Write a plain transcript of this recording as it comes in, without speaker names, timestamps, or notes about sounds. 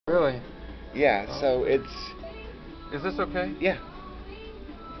Really? Yeah, so it's... Is this okay? Yeah.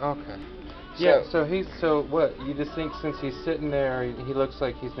 Okay. So, Yeah, so what, you just think since he's sitting there, he looks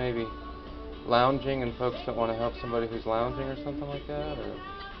like he's maybe lounging and folks don't want to help somebody who's lounging or something like that, or?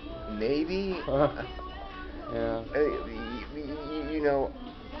 maybe? Yeah. You know,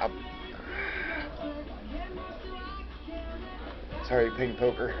 sorry, playing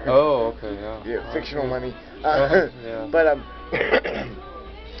poker. Oh, okay, yeah. Yeah, fictional money. Yeah. But,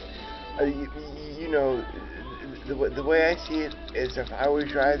 you know, the way I see it is if I was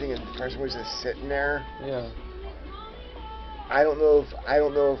driving and the person was just sitting there, Yeah. I don't know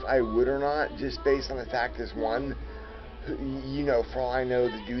if I would or not, just based on the fact is one, you know, for all I know,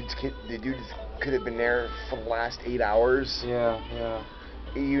 the dudes could have been there for the last 8 hours. Yeah, yeah.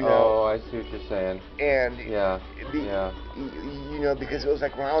 You know. Oh, I see what you're saying. And yeah, yeah. You know, because it was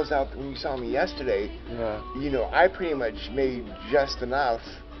like when I was out, when you saw me yesterday. Yeah. You know, I pretty much made just enough,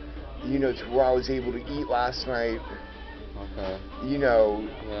 you know, to where I was able to eat last night. Okay. You know.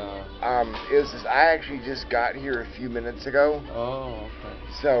 Yeah. It was just, I actually just got here a few minutes ago. Oh, okay.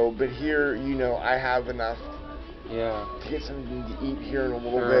 So, but here, you know, I have enough. Yeah. To get something to eat here in a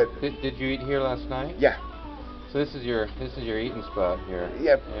little bit. Did you eat here last night? Yeah. So this is your eating spot here.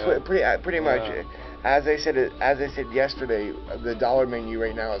 Yeah, pretty much. As I said yesterday, the dollar menu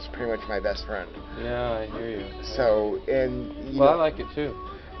right now is pretty much my best friend. Yeah, I hear you. So, and you well, know, I like it too.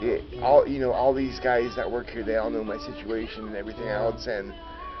 All these guys that work here, they all know my situation and everything else, and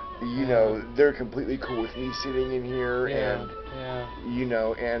you know, they're completely cool with me sitting in here, and you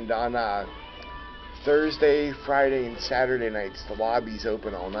know, and on Thursday, Friday, and Saturday nights, the lobby's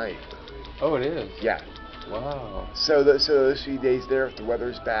open all night. Oh, it is? Yeah. Wow. So those few days there, if the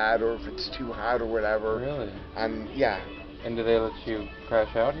weather's bad or if it's too hot or whatever. Really? Yeah. And do they let you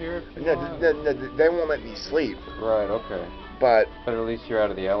crash out here? No, they won't let me sleep. Right. Okay. But at least you're out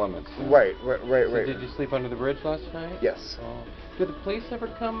of the elements. Right. So did you sleep under the bridge last night? Yes. Oh. Did the police ever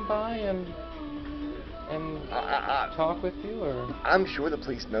come by and talk with you, or? I'm sure the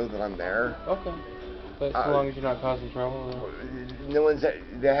police know that I'm there. Okay. But so long as you're not causing trouble.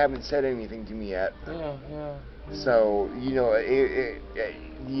 They haven't said anything to me yet. Yeah. So you know,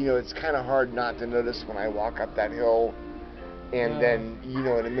 you know, it's kind of hard not to notice when I walk up that hill, and then you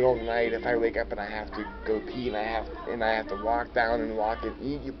know, in the middle of the night, if I wake up and I have to go pee and I have to walk down and walk it,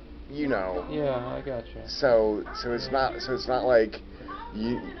 you know. Yeah, I gotcha. So it's not like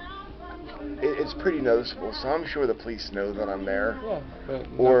you. It's pretty noticeable, so I'm sure the police know that I'm there. Yeah,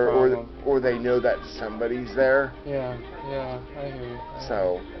 but no or they know that somebody's there. Yeah, I hear you.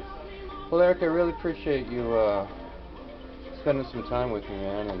 So. Well, Eric, I really appreciate you spending some time with me,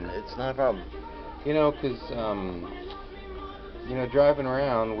 man. And it's not a problem. You know, 'cause you know, driving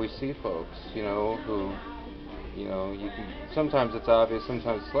around, we see folks, you know, who, you know, you can. Sometimes it's obvious,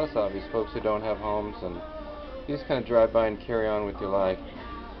 sometimes it's less obvious. Folks who don't have homes, and you just kind of drive by and carry on with your life.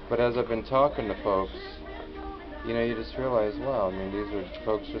 But as I've been talking to folks, you know, you just realize, wow, I mean, these are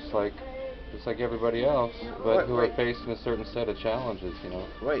folks just like everybody else, but who are facing a certain set of challenges, you know.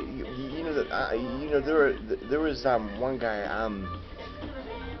 Right. You know that you know there was one guy.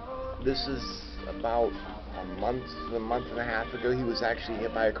 This is about a month and a half ago. He was actually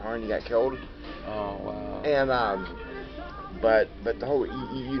hit by a car and he got killed. Oh wow. And but the whole,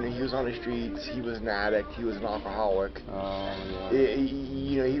 you know, he was on the streets, he was an addict, he was an alcoholic. Oh, yeah.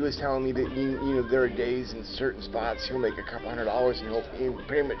 You know, he was telling me that, you know, there are days in certain spots he'll make a couple $100 and he'll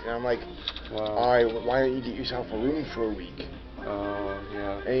pay much. And I'm like, all right, why don't you get yourself a room for a week? Oh,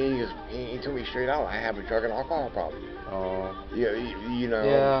 yeah. And he told me straight out, I have a drug and alcohol problem. Oh. Yeah, you know.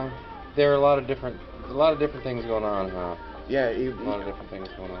 Yeah, there are a lot of different things going on, huh? Yeah, a lot of different things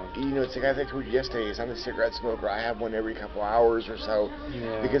going on. You know, it's like I told you yesterday. Is I'm a cigarette smoker. I have one every couple hours or so.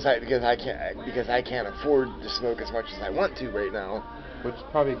 Yeah. Because I can't afford to smoke as much as I want to right now. Which is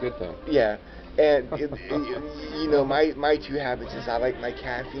probably a good thing. Yeah, and you know, my two habits is I like my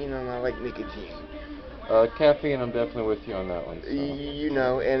caffeine and I like nicotine. Caffeine, I'm definitely with you on that one. So. You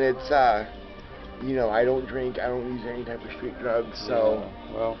know, and it's you know, I don't drink. I don't use any type of street drugs. So.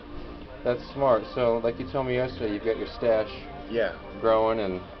 Yeah, well. That's smart. So, like you told me yesterday, you've got your stash growing,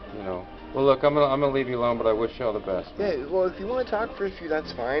 and you know. Well, look, I'm gonna leave you alone, but I wish you all the best. Yeah. Well, if you want to talk for a few,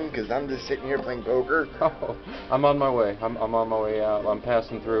 that's fine, because I'm just sitting here playing poker. Oh, I'm on my way. I'm on my way out. I'm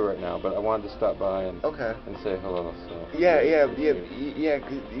passing through right now, but I wanted to stop by and say hello. So. Yeah.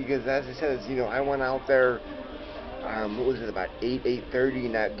 Because as I said, you know, I went out there. What was it, about 8:30,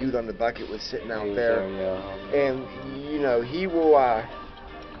 and that dude on the bucket was sitting out there. And you know, he will.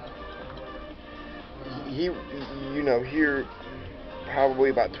 You know, here probably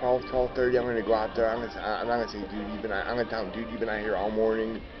about 12:30, I'm gonna go out there. I'm gonna say, dude, I'm gonna tell him, dude, you've been out here all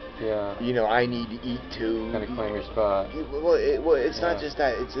morning. Yeah. You know, I need to eat too. Kind of claim your spot. Well, it's not just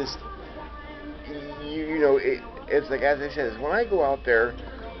that. It's just, you know, it's like, as I said, when I go out there,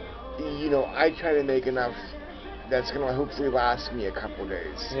 you know, I try to make enough that's going to hopefully last me a couple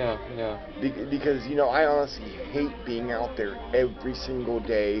days. Yeah, yeah. Because, you know, I honestly hate being out there every single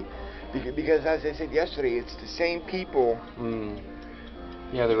day. Because as I said yesterday, it's the same people.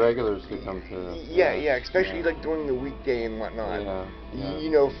 Yeah, the regulars who come through. Yeah, especially like during the weekday and whatnot. Yeah. You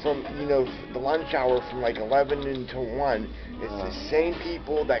know, from the lunch hour from like 11 until 1, it's the same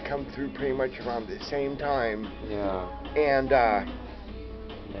people that come through pretty much around the same time. Yeah. And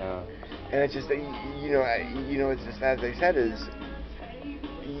yeah. And it's just that it's just, as I said, is,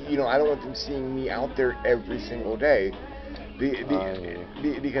 you know, I don't want them seeing me out there every single day,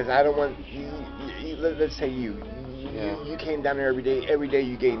 because I don't want. Let's say you came down there every day. Every day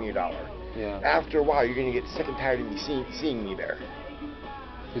you gave me $1. Yeah. After a while, you're gonna get sick and tired of me seeing me there.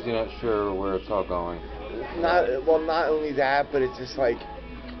 Because you're not sure where it's all going. Not only that, but it's just like,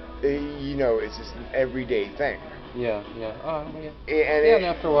 you know, it's just an everyday thing. Yeah. Oh, yeah. And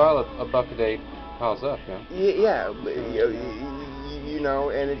after a while, a buck a day piles up. Yeah. You know,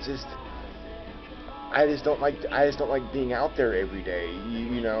 and it's just, I just don't like being out there every day.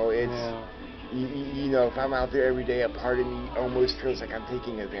 You know, it's. You know, if I'm out there every day, a part of me almost feels like I'm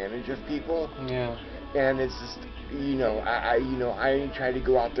taking advantage of people. Yeah. And it's just, you know, I try to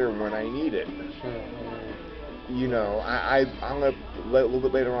go out there when I need it. Sure. You know, I'm gonna a little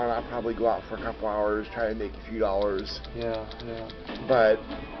bit later on. I'll probably go out for a couple hours, try to make a few dollars. Yeah. But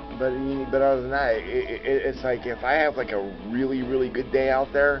other than that, it's like if I have like a really, really good day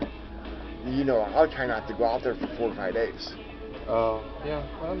out there, you know, I'll try not to go out there for 4 or 5 days. Oh, yeah,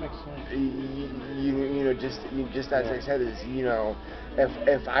 well, that makes sense. You know, just as I said, is, you know,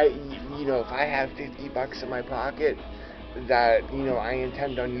 if I have $50 in my pocket that, you know, I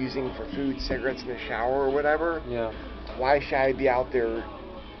intend on using for food, cigarettes, and a shower or whatever. Yeah. Why should I be out there?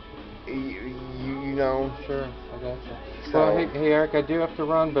 You know. Sure, I gotcha. So, well, hey, Eric, I do have to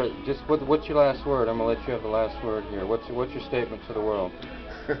run, but just what's your last word? I'm gonna let you have the last word here. What's your statement to the world?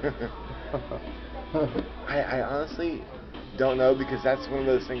 I honestly don't know, because that's one of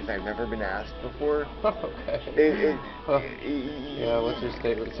those things I've never been asked before. Okay. Yeah, what's your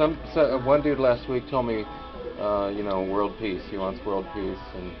statement? One dude last week told me, you know, world peace. He wants world peace,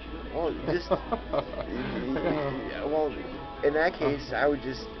 and. Well, just. Well, in that case, I would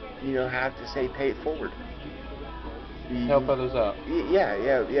just, you know, have to say pay it forward. Help others out. Yeah.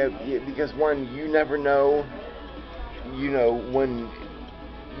 Because one, you never know, you know, when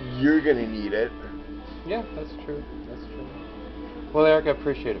you're gonna need it. Yeah, that's true. Well, Eric, I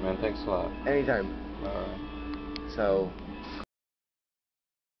appreciate it, man. Thanks a lot. Anytime. All right. So.